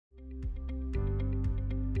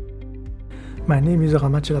My name is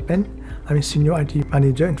Rama Chellapan. I'm a Senior IT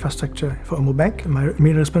Manager Infrastructure for Maubank. My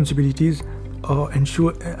main responsibilities are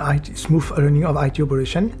ensure smooth running of IT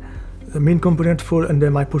operation. The main components fall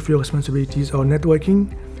under my portfolio responsibilities are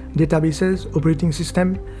networking, databases, operating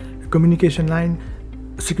system, communication line,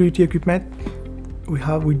 security equipment.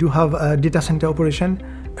 We do have a data center operation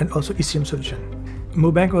and also ECM solution.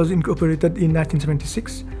 Maubank was incorporated in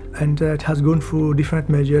 1976 and it has gone through different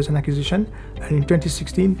mergers and acquisition. And in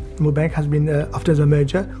 2016, Maubank has been, after the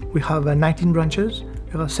merger, we have 19 branches.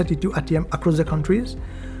 There are 32 ATM across the countries.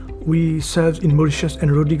 We serve in Mauritius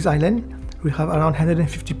and Rodrigues Island. We have around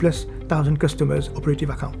 150,000+ customers operative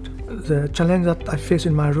account. The challenge that I face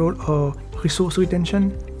in my role are resource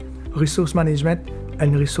retention, resource management,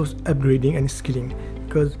 and resource upgrading and skilling,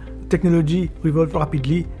 because technology evolves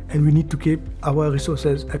rapidly and we need to keep our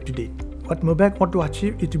resources up to date. What Maubank want to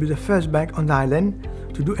achieve is to be the first bank on the island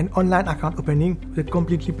to do an online account opening with a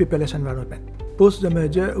completely paperless environment. Post the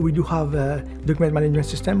merger, we do have a document management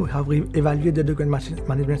system. We have evaluated the document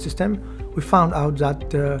management system. We found out that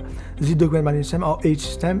the document management system are age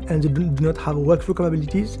system and they do not have workflow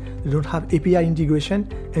capabilities, they don't have API integration,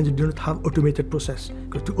 and they do not have automated process.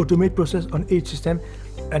 Because to automate process on age system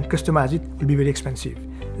and customize it will be very expensive.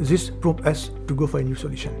 This prompted us to go for a new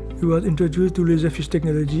solution. We was introduced to Laserfiche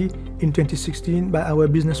technology in 2016 by our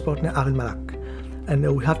business partner Malak.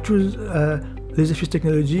 And we have chosen Laserfiche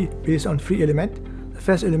technology based on 3 elements. The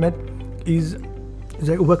first element is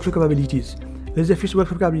the workflow capabilities. Laserfiche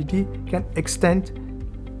workflow capability can extend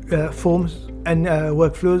forms and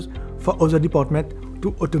workflows for other departments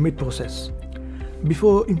to automate process.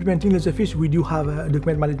 Before implementing Laserfiche, we do have a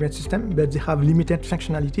document management system, but they have limited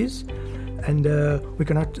functionalities, and we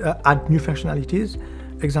cannot add new functionalities.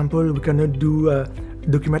 Example, we cannot do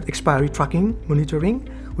document expiry tracking, monitoring.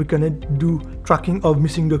 We cannot do tracking of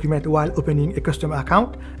missing document while opening a customer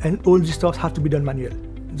account, and all these stuff have to be done manual.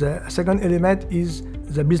 The second element is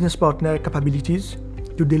the business partner capabilities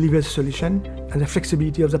to deliver the solution and the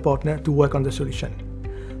flexibility of the partner to work on the solution.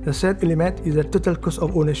 The third element is the total cost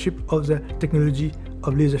of ownership of the technology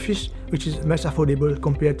of Laserfiche, which is much affordable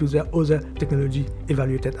compared to the other technology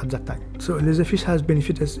evaluated at that time. So Laserfiche has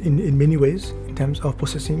benefited us in many ways, in terms of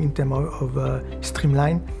processing, in terms of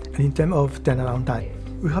streamline, and in terms of turnaround time.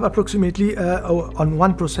 We have approximately, on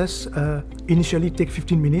one process, initially take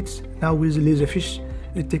 15 minutes. Now with Laserfiche,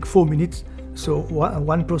 it takes 4 minutes. So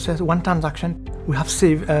one process, one transaction, we have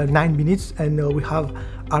saved 9 minutes, and we have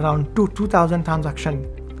around 2,000 transactions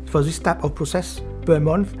for this type of process per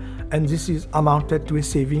month, and this is amounted to a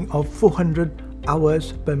saving of 400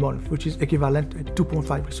 hours per month, which is equivalent to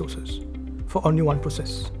 2.5 resources for only one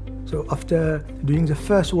process. So after doing the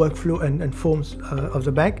first workflow and forms of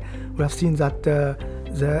the bank, we have seen that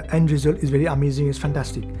the end result is very amazing, it's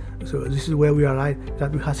fantastic. So this is where we arrive,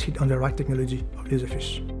 that we have hit on the right technology of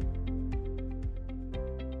Laserfiche.